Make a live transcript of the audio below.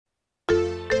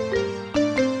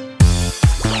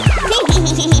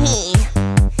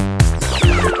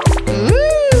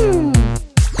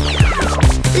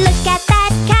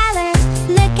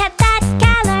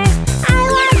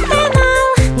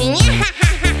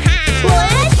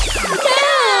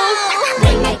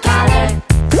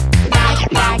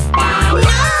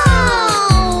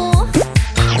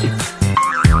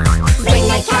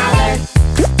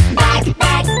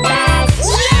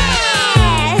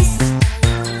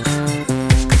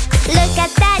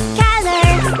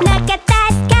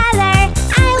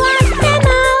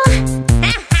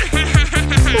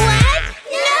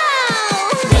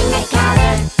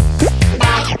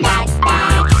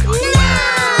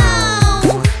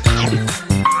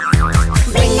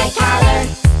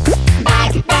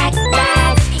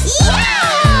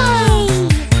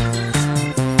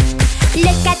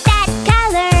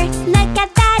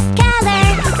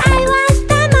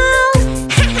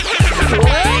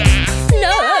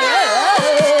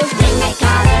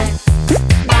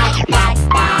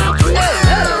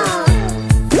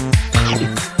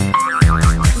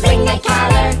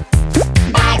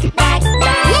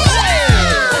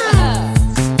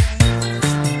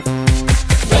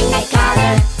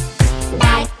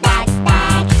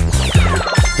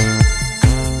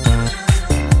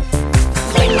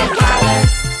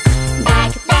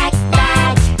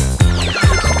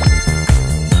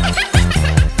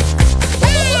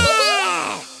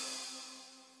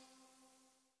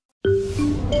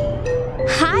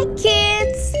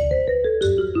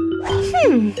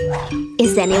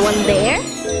Is anyone there?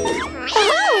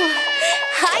 Oh!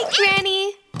 Hi,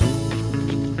 Granny!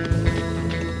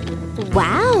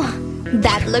 Wow!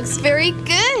 That looks very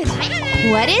good!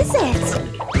 What is it?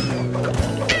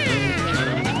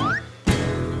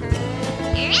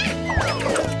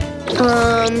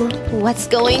 What's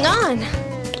going on?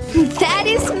 That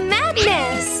is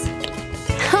madness!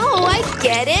 Oh, I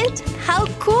get it! How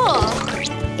cool!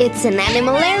 It's an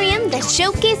animalarium that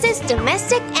showcases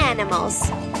domestic animals.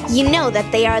 You know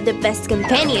that they are the best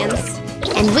companions.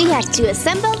 And we have to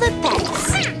assemble the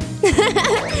pets.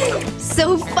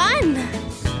 So fun!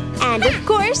 And of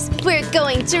course, we're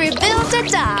going to rebuild a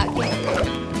dog.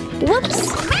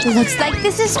 Whoops! Looks like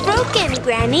this is broken,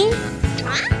 Granny.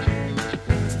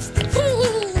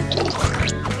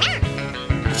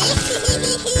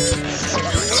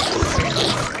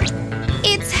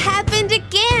 It's happened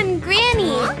again,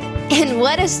 Granny! And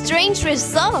what a strange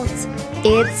result!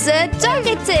 It's a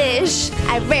doggy-tish!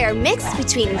 A rare mix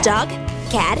between dog,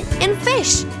 cat, and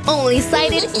fish. Only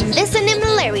sighted in this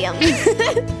animalarium.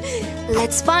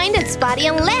 Let's find its body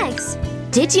and legs.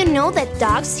 Did you know that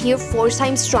dogs hear 4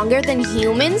 times stronger than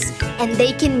humans? And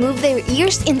they can move their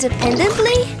ears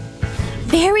independently?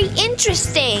 Very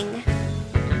interesting!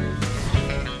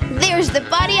 There's the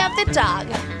body of the dog.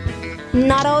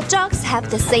 Not all dogs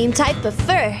have the same type of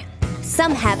fur.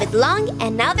 Some have it long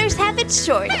and others have it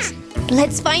short.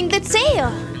 Let's find the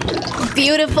tail.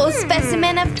 Beautiful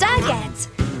specimen of dogette.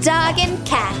 Dog and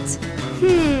cat.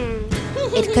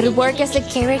 It could work as a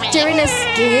character in a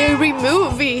scary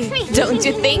movie, don't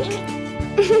you think?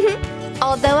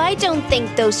 Although I don't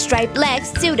think those striped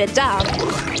legs suit a dog.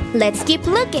 Let's keep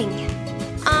looking.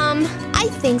 I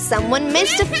think someone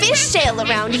missed a fishtail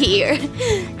around here.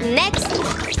 Next,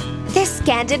 this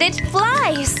candidate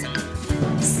flies.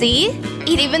 See?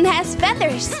 It even has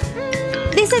feathers.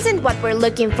 This isn't what we're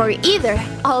looking for either,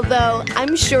 although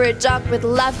I'm sure a dog would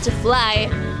love to fly.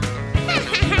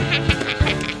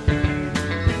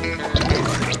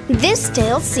 This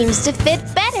tail seems to fit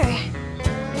better.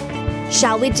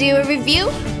 Shall we do a review?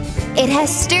 It has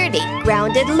sturdy,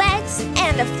 grounded legs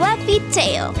and a fluffy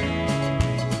tail.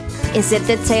 Is it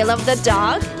the tail of the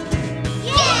dog?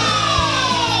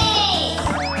 Yay!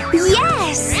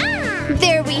 Yes!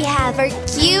 There we have our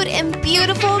cute and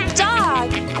beautiful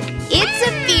dog. It's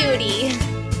a beauty.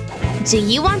 Do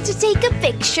you want to take a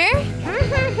picture?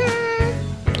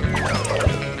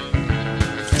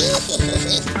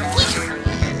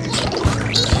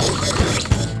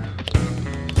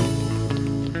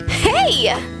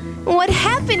 Hey! What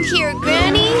happened here,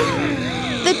 Granny?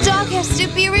 The dog has to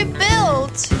be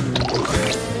rebuilt.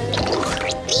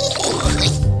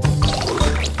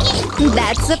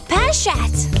 That's a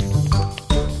pashat.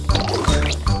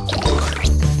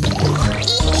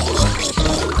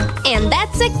 And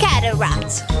that's a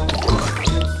cataract.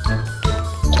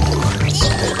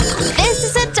 This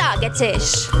is a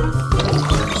dogatish.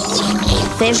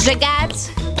 Fishagat.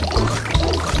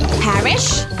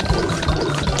 Parish.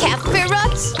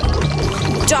 Kefirut.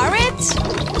 Dorit.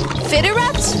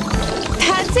 Fitterut.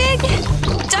 Patig.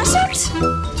 Dushet.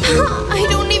 I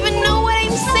don't even know what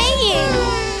I'm saying.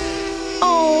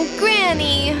 Oh,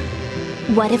 Granny.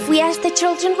 What if we ask the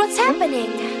children what's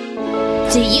happening?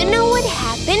 Do you know what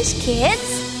happened,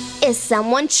 kids? Is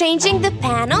someone changing the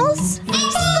panels?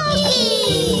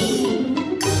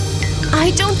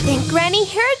 I don't think Granny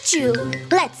heard you.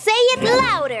 Let's say it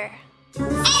louder.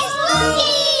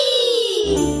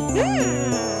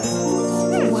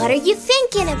 What are you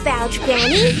thinking about,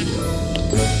 Granny?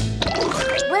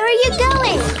 Where are you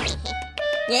going?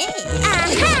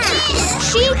 Aha!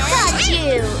 She caught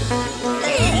you!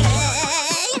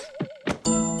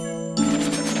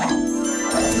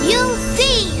 You'll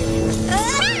see!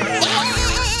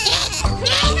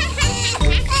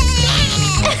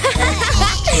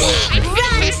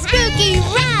 Run, Spooky,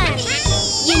 run!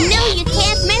 You know you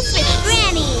can't mess with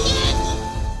Granny!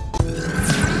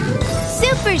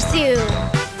 Superzoo!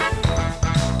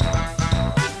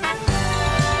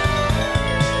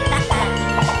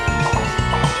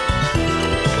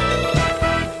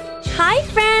 Hi,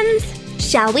 friends!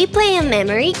 Shall we play a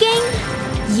memory game?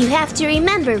 You have to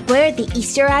remember where the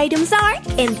Easter items are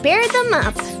and pair them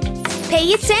up.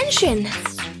 Pay attention.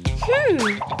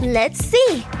 Let's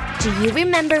see. Do you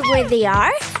remember where they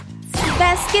are?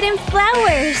 Basket and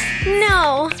flowers.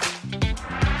 No.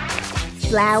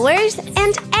 Flowers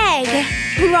and egg.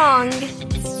 Wrong.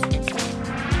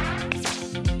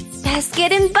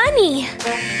 Basket and bunny.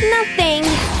 Nothing.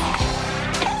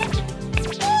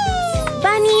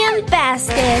 Bunny and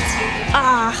basket.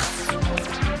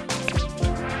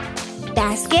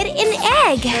 Basket and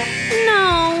egg.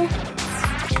 No.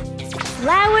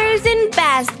 Flowers in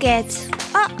basket.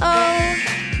 Uh-oh.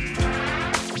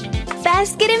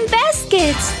 Basket in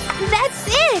basket. That's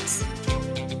it.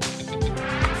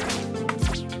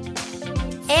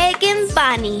 Egg and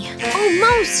bunny.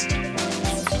 Almost.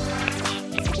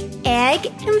 Egg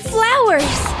and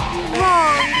flowers.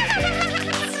 Wrong.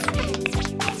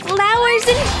 Flowers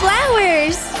and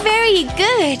flowers. Very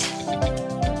good.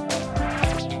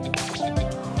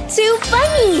 2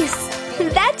 bunnies.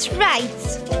 That's right.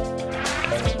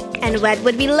 And what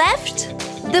would be left?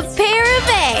 The pair of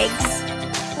eggs.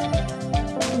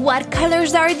 What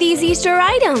colors are these Easter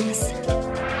items?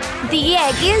 The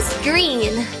egg is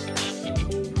green.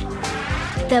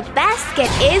 The basket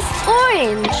is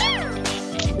orange.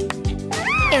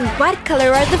 And what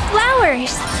color are the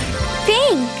flowers?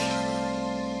 Pink.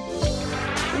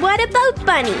 What about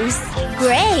bunnies?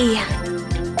 Gray.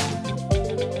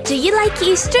 Do you like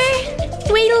Easter?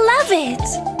 We love it.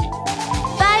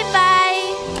 Bye-bye.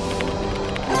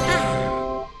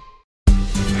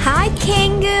 Hi,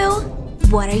 Kangoo.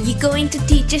 What are you going to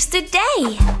teach us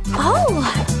today? Oh,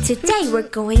 today we're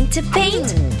going to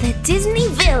paint the Disney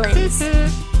villains.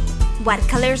 What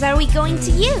colors are we going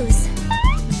to use?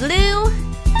 Blue,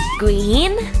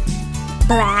 green,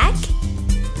 black,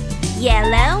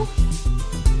 yellow,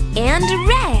 and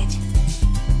red.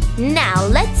 Now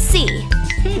let's see.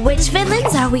 Which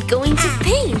villains are we going to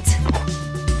paint?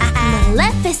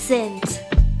 Maleficent,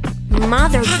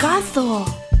 Mother Gothel,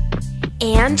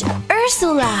 and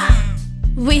Ursula.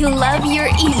 We love your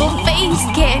evil face,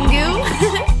 Kangoo.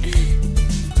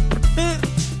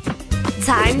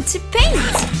 Time to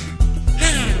paint.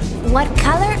 What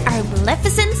color are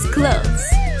Maleficent's clothes?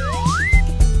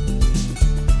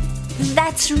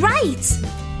 That's right!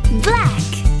 Black.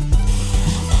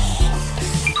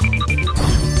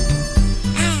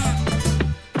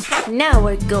 Now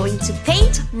we're going to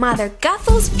paint Mother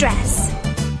Gothel's dress.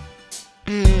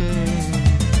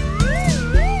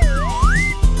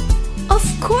 Of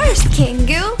course,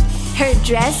 Kangoo! Her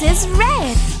dress is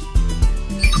red.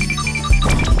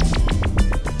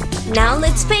 Now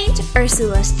let's paint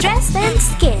Ursula's dress and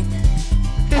skin.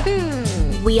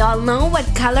 We all know what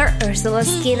color Ursula's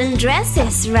skin and dress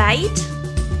is, right?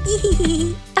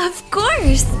 Of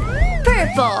course!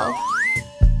 Purple!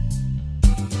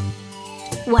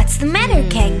 What's the matter,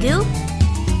 Kangoo?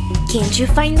 Can't you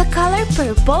find the color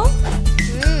purple?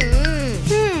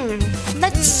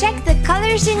 Let's check the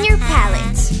colors in your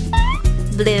palette.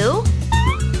 Blue,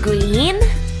 green,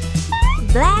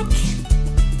 black,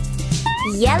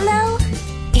 yellow,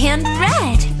 and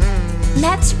red.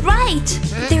 That's right!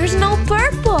 There's no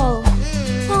purple!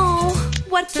 Oh,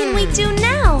 what can we do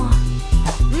now?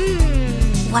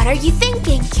 What are you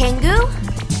thinking, Kangoo?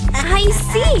 I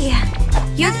see!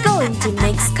 You're going to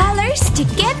mix colors to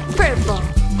get purple.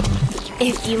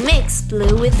 If you mix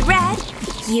blue with red,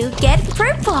 you get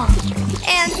purple.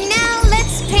 And now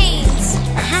let's paint!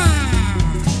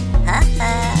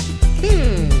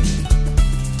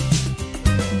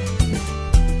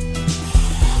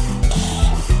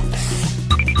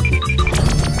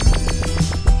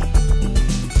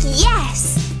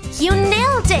 Yes! You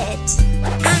nailed it!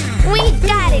 We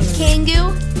got it,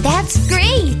 Kangoo! That's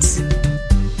great!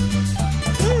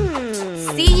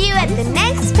 See you at the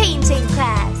next painting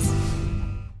class!